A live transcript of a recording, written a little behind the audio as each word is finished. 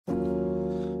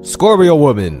Scorpio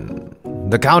woman,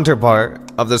 the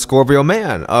counterpart of the Scorpio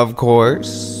man, of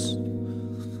course.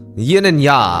 Yin and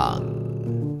yang.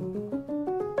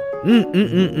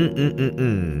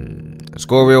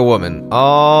 Scorpio woman.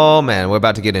 Oh man, we're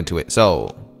about to get into it.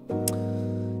 So,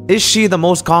 is she the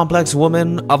most complex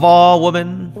woman of all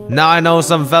women? Now I know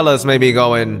some fellas may be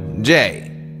going,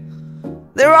 Jay,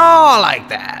 they're all like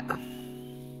that.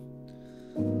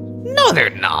 No,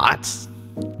 they're not.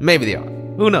 Maybe they are.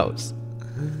 Who knows?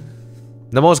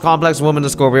 The most complex woman, the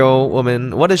Scorpio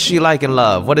woman. What is she like in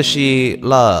love? What does she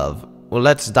love? Well,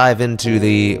 let's dive into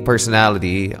the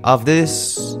personality of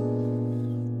this.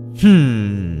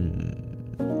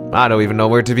 I don't even know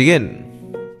where to begin.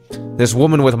 This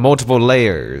woman with multiple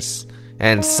layers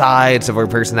and sides of her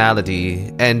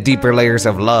personality and deeper layers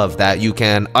of love that you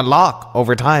can unlock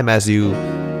over time as you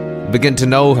begin to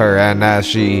know her and as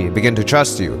she begin to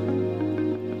trust you.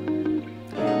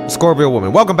 Scorpio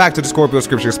woman. Welcome back to the Scorpio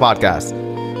Scriptures podcast.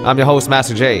 I'm your host,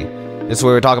 Master J. This is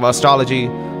where we talk about astrology,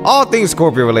 all things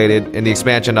Scorpio related, and the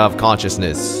expansion of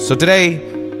consciousness. So today,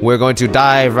 we're going to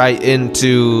dive right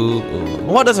into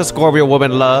what does a Scorpio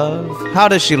woman love? How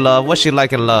does she love? What's she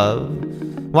like in love?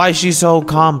 Why is she so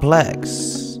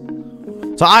complex?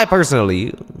 So I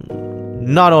personally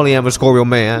not only am a Scorpio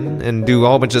man and do a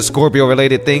whole bunch of Scorpio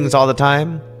related things all the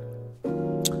time.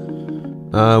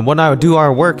 When I do my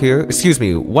work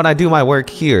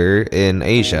here in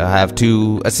Asia, I have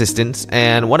two assistants,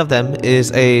 and one of them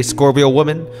is a Scorpio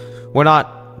woman. We're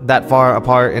not that far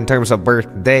apart in terms of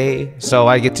birthday, so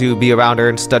I get to be around her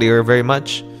and study her very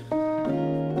much.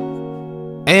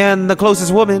 And the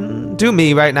closest woman to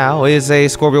me right now is a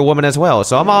Scorpio woman as well,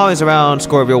 so I'm always around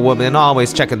Scorpio women,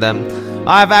 always checking them.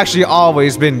 I've actually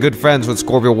always been good friends with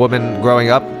Scorpio women growing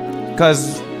up,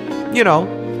 because, you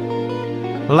know,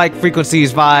 like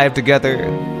frequencies vibe together.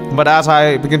 But as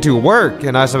I begin to work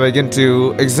and as I begin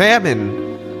to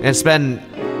examine and spend,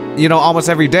 almost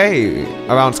every day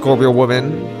around Scorpio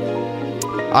women,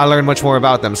 I learn much more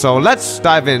about them. So let's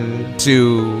dive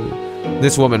into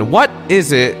this woman. What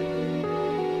is it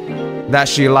that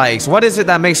she likes? What is it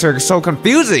that makes her so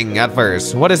confusing at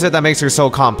first? What is it that makes her so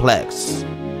complex?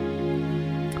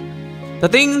 The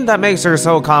thing that makes her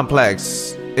so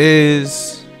complex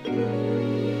is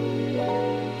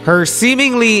her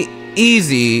seemingly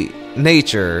easy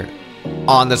nature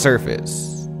on the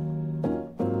surface.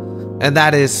 And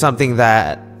that is something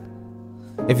that,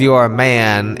 if you are a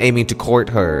man aiming to court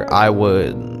her, I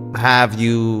would have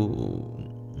you,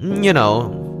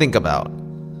 think about.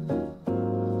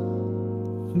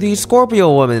 The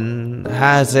Scorpio woman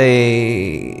has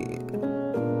a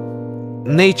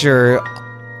nature,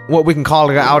 what we can call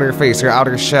her outer face, her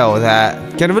outer shell,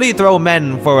 that can really throw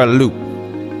men for a loop.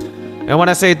 And when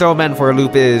I say throw men for a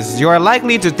loop is, you are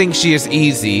likely to think she is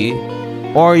easy,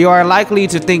 or you are likely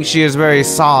to think she is very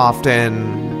soft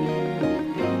and,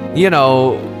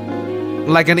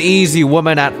 like an easy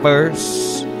woman at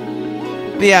first.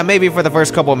 Yeah, maybe for the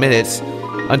first couple of minutes,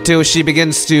 until she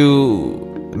begins to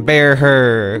bear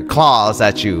her claws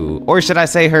at you, or should I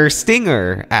say her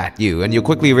stinger at you, and you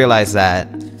quickly realize that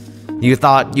you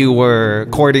thought you were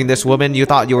courting this woman, you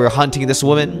thought you were hunting this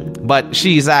woman, but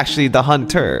she's actually the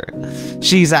hunter.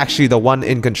 She's actually the one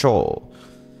in control.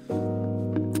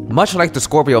 Much like the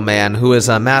Scorpio man, who is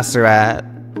a master at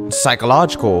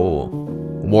psychological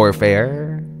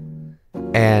warfare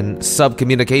and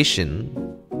subcommunication,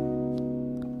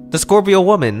 the Scorpio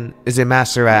woman is a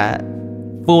master at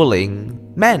fooling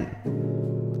men.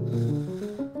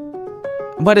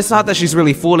 But it's not that she's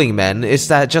really fooling men, it's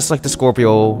that just like the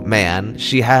Scorpio man,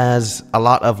 she has a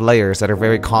lot of layers that are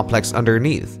very complex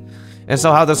underneath. And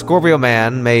so how the Scorpio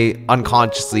man may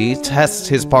unconsciously test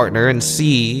his partner and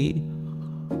see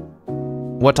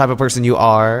what type of person you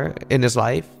are in his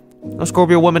life, a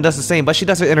Scorpio woman does the same, but she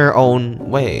does it in her own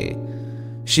way.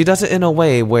 She does it in a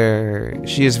way where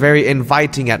she is very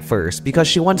inviting at first, because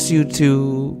she wants you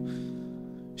to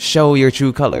show your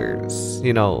true colors,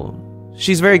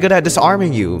 She's very good at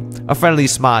disarming you. A friendly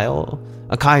smile,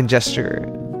 a kind gesture,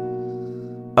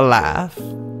 a laugh,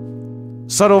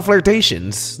 subtle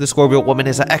flirtations. The Scorpio woman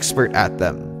is an expert at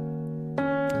them.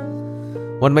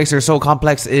 What makes her so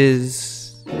complex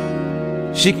is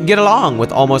she can get along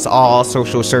with almost all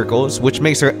social circles, which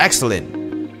makes her excellent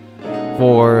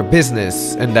for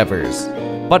business endeavors.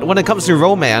 But when it comes to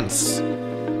romance,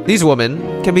 these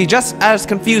women can be just as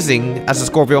confusing as the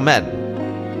Scorpio men.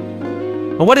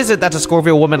 And what is it that the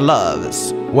Scorpio woman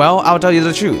loves? Well, I'll tell you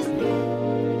the truth.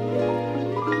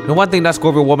 The one thing that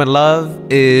Scorpio women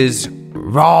love is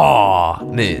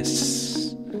rawness.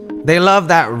 They love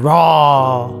that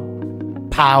raw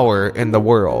power in the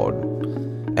world.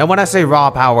 And when I say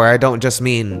raw power, I don't just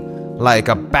mean like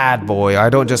a bad boy. I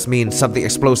don't just mean something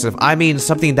explosive. I mean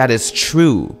something that is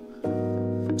true.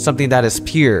 Something that is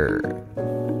pure.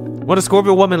 What a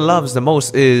Scorpio woman loves the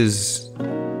most is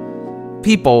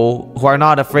people who are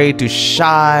not afraid to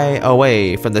shy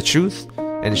away from the truth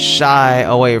and shy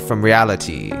away from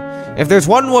reality. If there's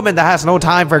one woman that has no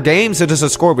time for games, it is a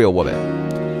Scorpio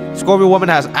woman. Scorpio woman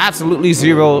has absolutely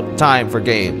zero time for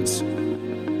games.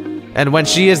 And when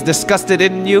she is disgusted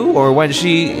in you, or when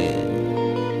she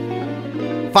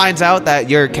finds out that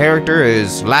your character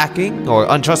is lacking or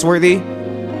untrustworthy,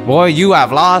 boy, you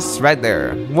have lost right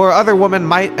there. Where other women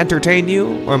might entertain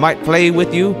you or might play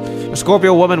with you, a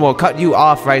Scorpio woman will cut you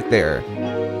off right there.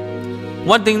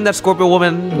 One thing that Scorpio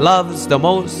woman loves the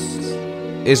most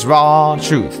is raw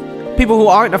truth. People who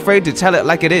aren't afraid to tell it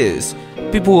like it is.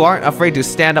 People who aren't afraid to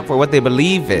stand up for what they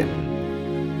believe in.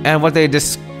 And what they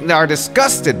are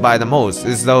disgusted by the most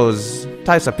is those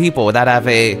types of people that have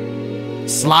a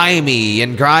slimy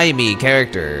and grimy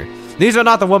character. These are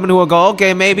not the women who will go,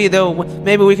 okay, maybe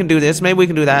we can do this, maybe we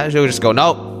can do that. She'll just go,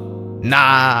 nope,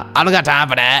 nah, I don't got time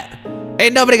for that.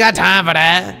 Ain't nobody got time for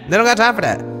that. They don't got time for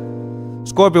that.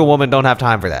 Scorpio women don't have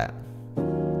time for that.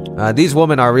 These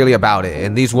women are really about it,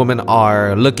 and these women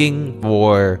are looking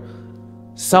for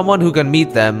someone who can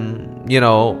meet them, you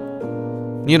know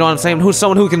what I'm saying?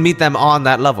 Someone who can meet them on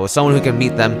that level, someone who can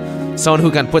meet them, someone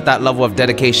who can put that level of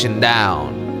dedication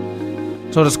down.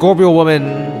 So the Scorpio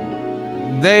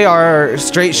woman, they are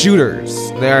straight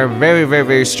shooters. They are very, very,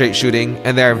 very straight shooting,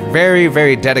 and they're very,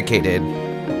 very dedicated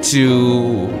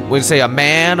to, would say, a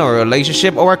man or a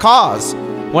relationship or a cause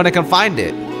when they can find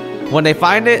it. When they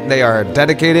find it, they are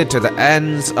dedicated to the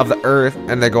ends of the earth,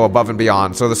 and they go above and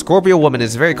beyond. So the Scorpio woman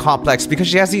is very complex because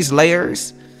she has these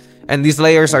layers, and these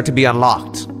layers are to be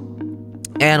unlocked.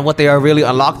 And what they are really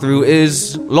unlocked through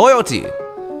is loyalty.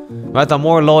 Right? The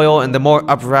more loyal and the more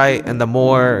upright and the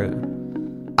more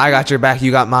I got your back,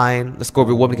 you got mine, the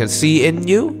Scorpio woman can see in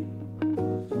you,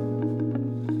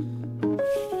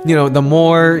 the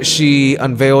more she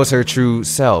unveils her true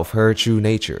self, her true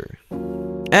nature.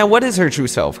 And what is her true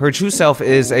self? Her true self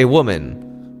is a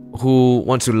woman who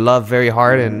wants to love very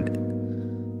hard and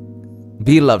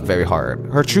be loved very hard.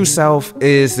 Her true self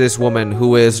is this woman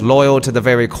who is loyal to the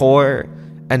very core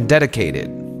and dedicated.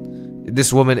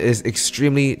 This woman is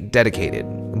extremely dedicated.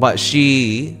 But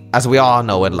she, as we all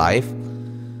know in life,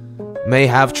 may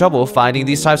have trouble finding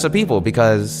these types of people,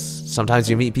 because sometimes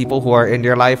you meet people who are in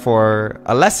your life for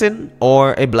a lesson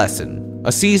or a blessing,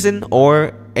 a season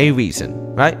or a reason,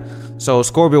 right? So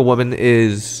Scorpio woman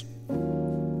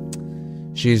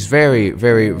she's very,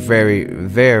 very, very,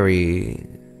 very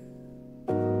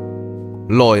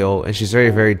loyal, and she's very,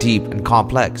 very deep and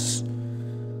complex.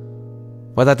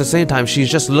 But at the same time, she's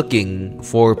just looking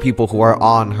for people who are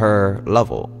on her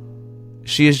level.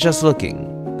 She is just looking.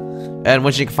 And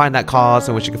when she can find that cause,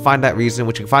 and when she can find that reason,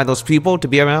 when she can find those people to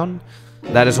be around,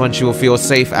 that is when she will feel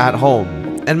safe at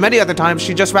home. And many other times,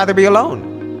 she'd just rather be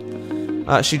alone.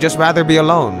 She'd just rather be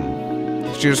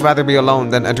alone. She'd just rather be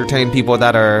alone than entertain people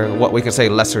that are, what we can say,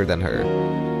 lesser than her.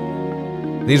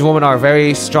 These women are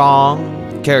very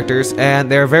strong characters,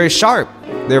 and they're very sharp.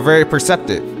 They're very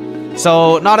perceptive.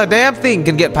 So not a damn thing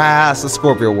can get past a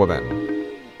Scorpio woman.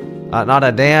 Not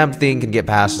a damn thing can get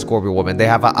past a Scorpio woman. They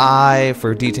have an eye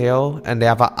for detail, and they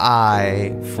have an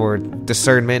eye for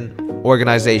discernment,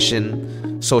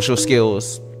 organization, social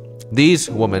skills. These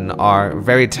women are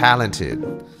very talented,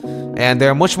 and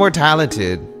they're much more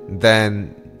talented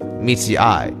than meets the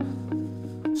eye.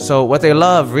 So what they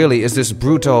love really is this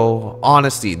brutal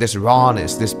honesty, this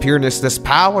rawness, this pureness, this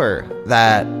power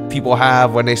that people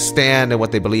have when they stand in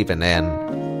what they believe in.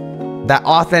 And that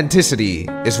authenticity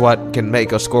is what can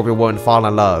make a Scorpio woman fall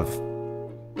in love.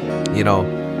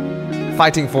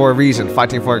 Fighting for a reason,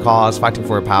 fighting for a cause, fighting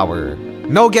for a power.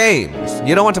 No games.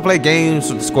 You don't want to play games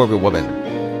with the Scorpio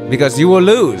woman, because you will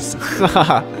lose.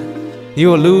 You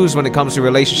will lose when it comes to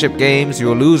relationship games. You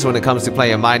will lose when it comes to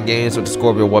playing mind games with the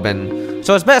Scorpio woman.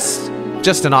 So it's best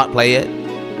just to not play it.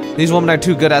 These women are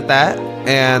too good at that,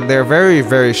 and they're very,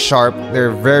 very sharp.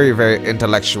 They're very, very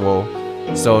intellectual.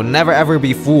 So never ever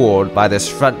be fooled by this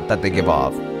front that they give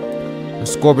off. The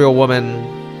Scorpio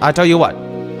woman, I tell you what,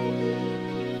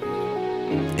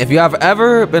 if you have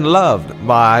ever been loved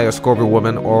by a Scorpio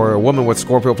woman or a woman with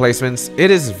Scorpio placements,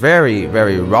 it is very,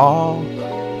 very raw,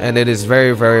 and it is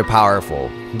very, very powerful.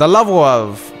 The level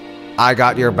of I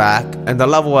got your back, and the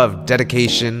level of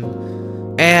dedication,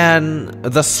 and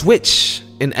the switch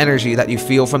in energy that you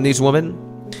feel from these women,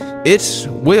 it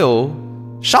will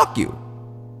shock you.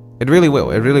 It really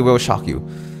will. It really will shock you.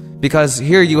 Because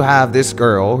here you have this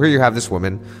girl, here you have this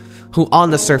woman who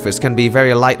on the surface can be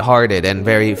very lighthearted and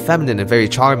very feminine and very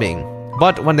charming.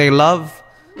 But when they love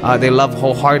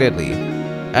wholeheartedly.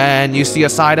 And you see a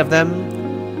side of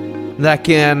them that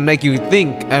can make you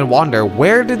think and wonder,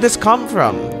 where did this come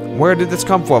from? Where did this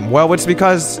come from? Well, it's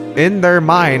because in their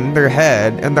mind, their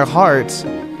head, and their hearts,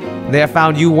 they have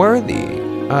found you worthy.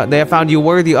 They have found you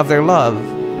worthy of their love.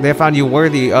 They have found you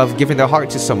worthy of giving their heart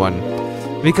to someone.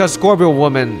 Because Scorpio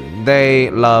women, they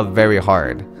love very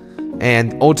hard.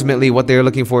 And ultimately what they're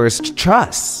looking for is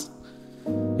trust.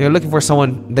 They're looking for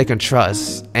someone they can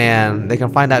trust. And they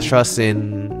can find that trust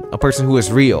in a person who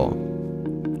is real.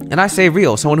 And I say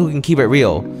real, someone who can keep it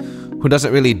real. Who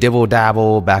doesn't really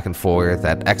dibble-dabble back and forth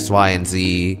at X, Y, and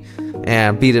Z.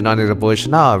 And beat it under the bush.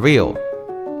 Nah, real.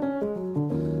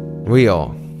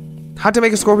 Real. How to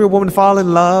make a Scorpio woman fall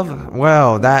in love?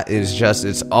 Well, that is just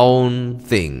its own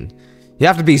thing. You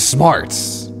have to be smart,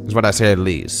 is what I say at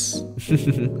least.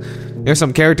 There's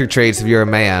some character traits if you're a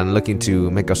man looking to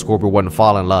make a Scorpio woman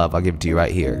fall in love. I'll give it to you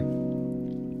right here.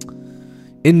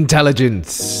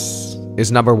 Intelligence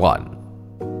is number 1.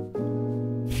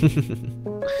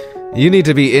 You need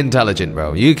to be intelligent,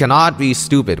 bro. You cannot be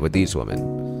stupid with these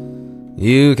women.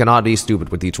 You cannot be stupid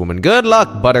with each woman. Good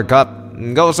luck, Buttercup.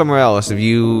 Go somewhere else if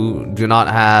you do not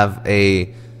have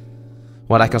a,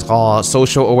 what I can call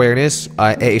social awareness,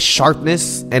 a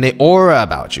sharpness, and an aura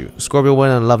about you. Scorpio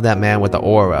women love that man with the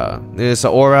aura. There's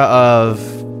an aura of,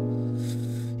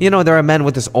 you know, there are men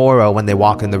with this aura when they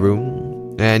walk in the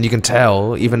room. And you can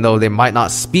tell, even though they might not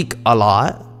speak a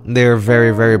lot, they're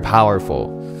very, very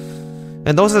powerful.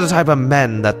 And those are the type of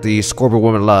men that the Scorpio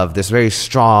women love. This very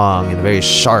strong and very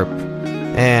sharp.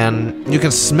 And you can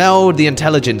smell the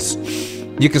intelligence.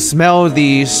 You can smell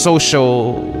the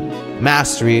social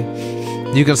mastery.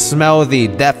 You can smell the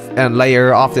depth and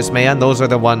layer off this man. Those are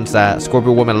the ones that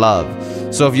Scorpio women love.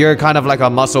 So if you're kind of like a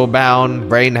muscle-bound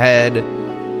brainhead,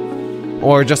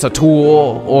 or just a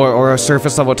tool, or a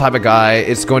surface level type of guy,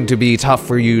 it's going to be tough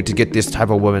for you to get this type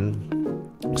of woman.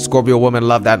 Scorpio women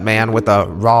love that man with a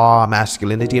raw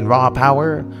masculinity and raw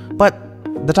power, but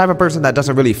the type of person that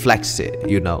doesn't really flex it,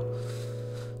 you know.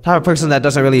 Type of person that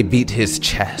doesn't really beat his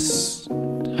chest.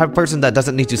 Type of person that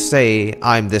doesn't need to say,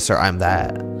 I'm this or I'm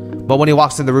that. But when he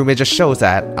walks in the room, it just shows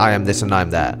that I am this and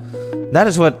I'm that. That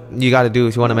is what you gotta do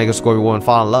if you want to make a Scorpio woman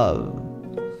fall in love.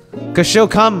 Because she'll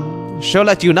come, she'll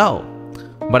let you know.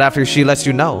 But after she lets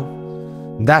you know,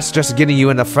 that's just getting you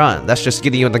in the front. That's just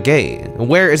getting you in the gate.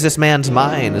 Where is this man's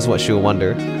mind is what she'll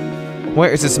wonder.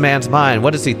 Where is this man's mind?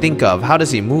 What does he think of? How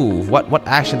does he move? What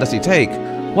action does he take?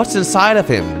 What's inside of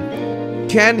him?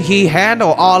 Can he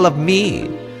handle all of me?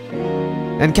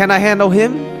 And can I handle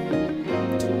him?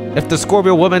 If the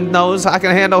Scorpio woman knows I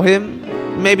can handle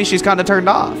him, maybe she's kind of turned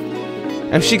off.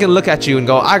 If she can look at you and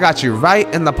go, I got you right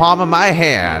in the palm of my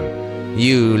hand,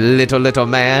 you little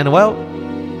man, well,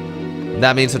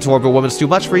 that means the Scorpio woman's too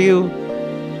much for you.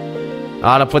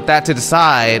 I ought to put that to the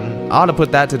side.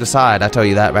 I tell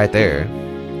you that right there.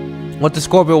 What the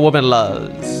Scorpio woman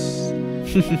loves.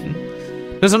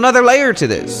 There's another layer to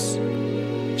this.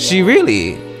 She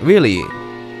really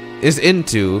is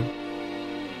into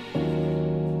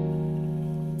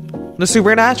the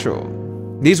supernatural.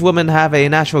 These women have a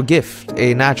natural gift,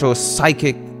 a natural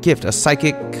psychic gift, a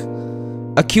psychic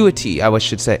acuity, I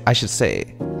should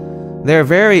say. They're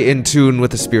very in tune with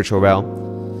the spiritual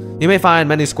realm. You may find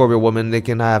many Scorpio women, they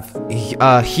can have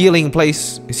healing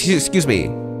placements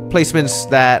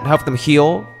that help them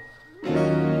heal.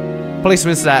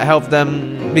 Placements that help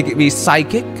them be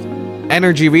psychic.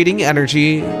 Energy reading,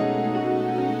 energy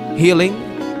healing,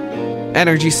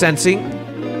 energy sensing.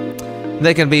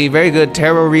 They can be very good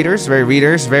tarot readers,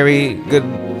 very good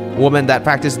women that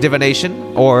practice divination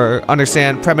or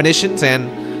understand premonitions and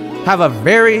have a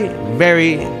very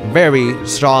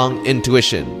strong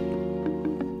intuition.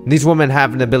 These women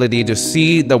have an ability to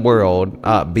see the world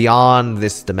beyond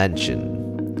this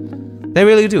dimension. They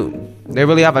really do. They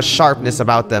really have a sharpness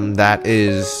about them that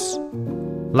is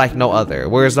like no other.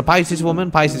 Whereas the Pisces woman,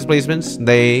 Pisces placements,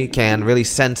 they can really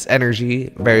sense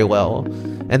energy very well.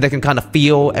 And they can kind of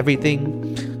feel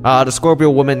everything. The Scorpio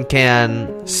woman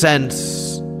can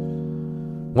sense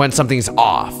when something's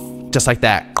off. Just like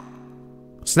that.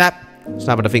 Snap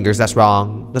of the fingers, that's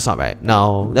wrong. That's not right.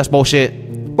 No, that's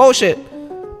bullshit. Bullshit.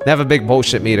 They have a big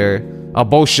bullshit meter. A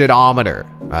bullshitometer,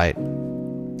 right?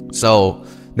 So,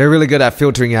 they're really good at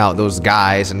filtering out those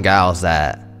guys and gals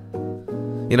that,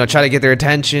 you know, try to get their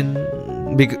attention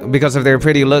because of their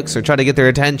pretty looks, or try to get their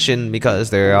attention because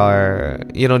they are,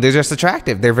 you know, they're just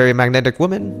attractive. They're very magnetic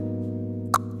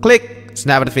women. Click.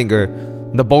 Snap of the finger.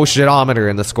 The bullshitometer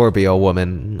in the Scorpio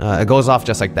woman. It goes off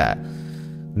just like that.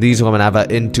 These women have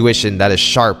an intuition that is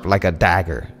sharp like a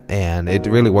dagger, and it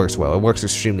really works well. It works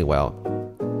extremely well.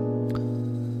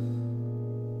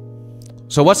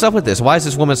 So what's up with this? Why is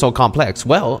this woman so complex?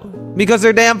 Well, because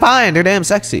they're damn fine. They're damn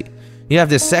sexy. You have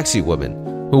this sexy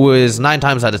woman who is 9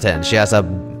 times out of 10. She has a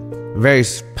very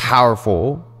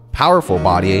powerful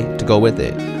body to go with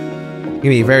it. It can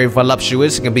be very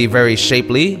voluptuous. It can be very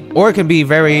shapely, or it can be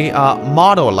very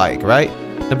model-like, right?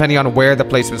 Depending on where the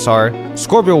placements are.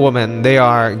 Scorpio women, they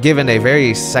are given a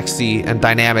very sexy and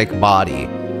dynamic body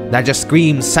that just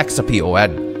screams sex appeal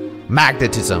and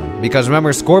magnetism. Because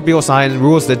remember, Scorpio sign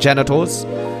rules the genitals,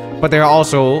 but they're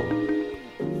also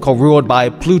co-ruled by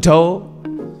Pluto.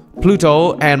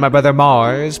 Pluto and my brother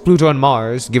Mars. Pluto and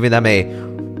Mars giving them a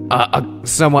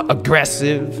somewhat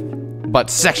aggressive but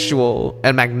sexual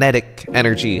and magnetic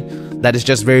energy that is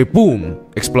just very boom,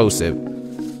 explosive.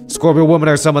 Scorpio women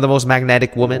are some of the most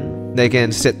magnetic women. They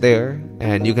can sit there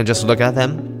and you can just look at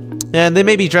them, and they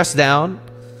may be dressed down.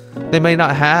 They may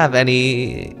not have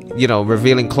any,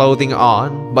 revealing clothing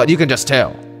on, but you can just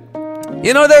tell.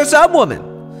 There's some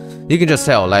women you can just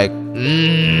tell, like,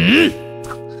 and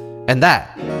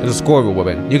that is a Scorpio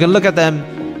woman. You can look at them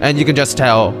and you can just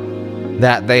tell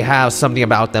that they have something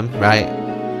about them, right?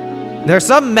 There are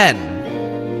some men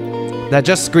that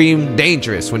just scream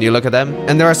dangerous when you look at them,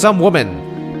 and there are some women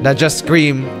that just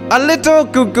scream a little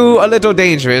cuckoo, a little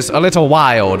dangerous, a little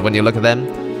wild when you look at them.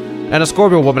 And a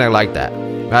Scorpio woman are like that,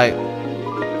 right?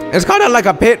 It's kind of like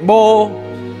a pit bull.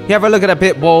 You ever look at a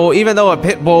pit bull? Even though a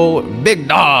pit bull, big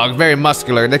dog, very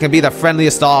muscular, they can be the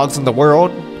friendliest dogs in the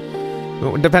world,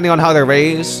 depending on how they're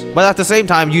raised. But at the same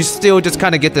time, you still just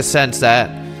kind of get the sense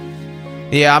that,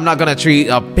 yeah, I'm not gonna treat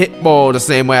a pit bull the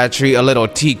same way I treat a little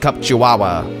teacup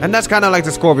chihuahua. And that's kind of like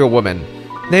the Scorpio woman.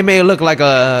 They may look like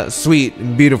a sweet,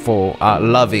 beautiful,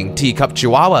 loving teacup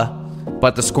chihuahua,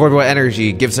 but the Scorpio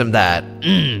energy gives them that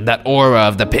aura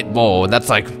of the pit bull. That's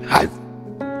like,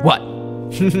 what?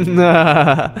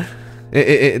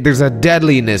 There's a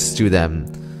deadliness to them.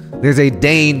 There's a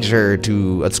danger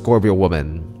to a Scorpio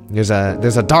woman. There's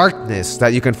a darkness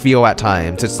that you can feel at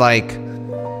times. It's like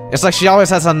she always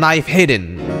has a knife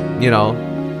hidden,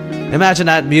 Imagine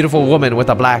that beautiful woman with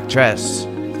a black dress.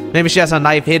 Maybe she has a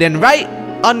knife hidden right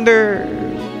under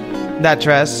that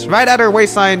dress. Right at her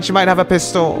waistline, she might have a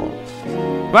pistol.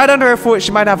 Right under her foot,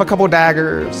 she might have a couple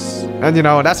daggers. And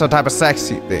that's a type of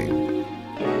sexy thing.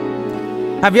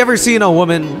 Have you ever seen a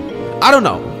woman? I don't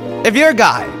know. If you're a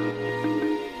guy,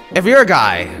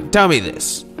 tell me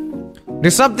this.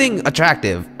 There's something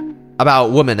attractive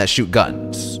about women that shoot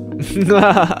guns.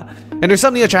 And there's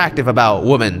something attractive about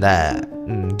women that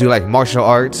do like martial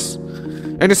arts.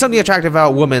 And there's something attractive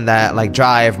about women that like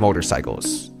drive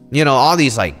motorcycles. All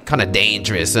these like kind of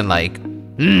dangerous and like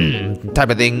type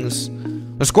of things.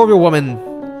 The Scorpio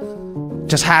woman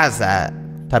just has that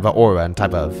type of aura and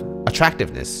type of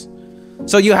attractiveness.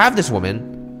 So you have this woman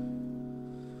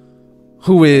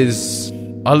who is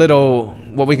a little,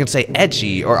 what we can say,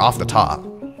 edgy or off the top,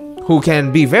 who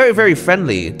can be very, very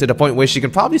friendly to the point where she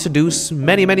can probably seduce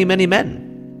many, many, many men.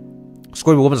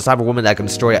 Scorpio woman is the type of woman that can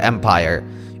destroy an empire.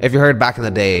 If you heard back in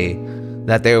the day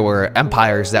that there were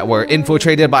empires that were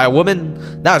infiltrated by a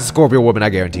woman, that was a Scorpio woman, I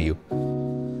guarantee you.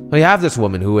 So you have this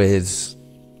woman who is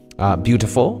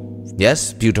beautiful,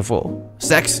 yes, beautiful,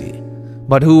 sexy,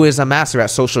 but who is a master at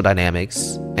social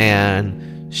dynamics,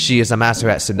 and she is a master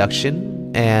at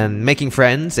seduction and making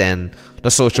friends and the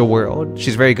social world.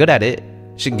 She's very good at it.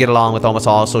 She can get along with almost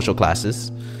all social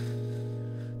classes.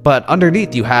 But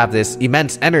underneath, you have this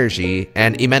immense energy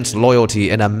and immense loyalty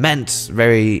and immense,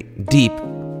 very deep,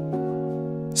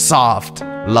 soft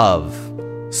love.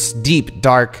 Deep,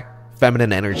 dark,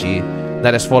 feminine energy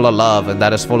that is full of love and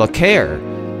that is full of care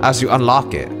as you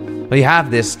unlock it. But you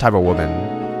have this type of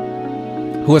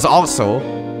woman who is also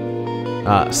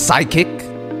psychic,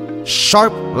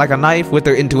 sharp like a knife with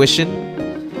their intuition,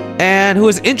 and who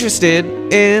is interested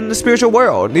in the spiritual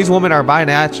world. These women are by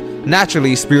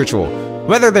naturally spiritual.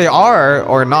 Whether they are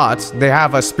or not, they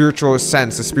have a spiritual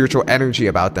sense, a spiritual energy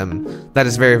about them that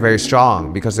is very, very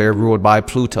strong because they're ruled by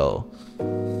Pluto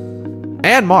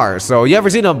and Mars. So you ever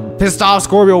seen a pissed off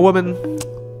Scorpio woman?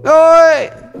 Oi!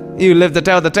 You live to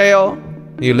tell the tale.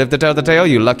 You live to tell the tale,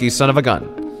 you lucky son of a gun.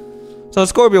 So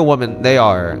Scorpio women, they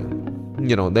are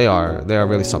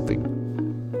really something.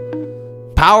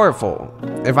 Powerful.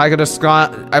 If I could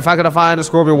define a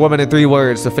Scorpio woman in 3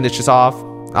 words to finish this off,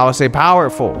 I would say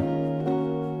powerful,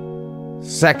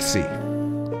 sexy,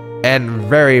 and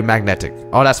very magnetic.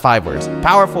 Oh, that's 5 words.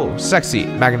 Powerful, sexy,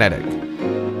 magnetic.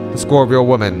 The Scorpio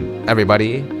woman,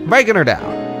 everybody. Breaking her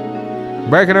down.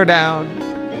 Breaking her down.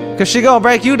 Because she gonna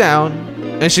break you down,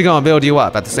 and she gonna build you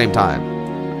up at the same time.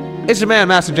 It's your man,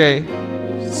 Master J,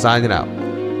 signing out.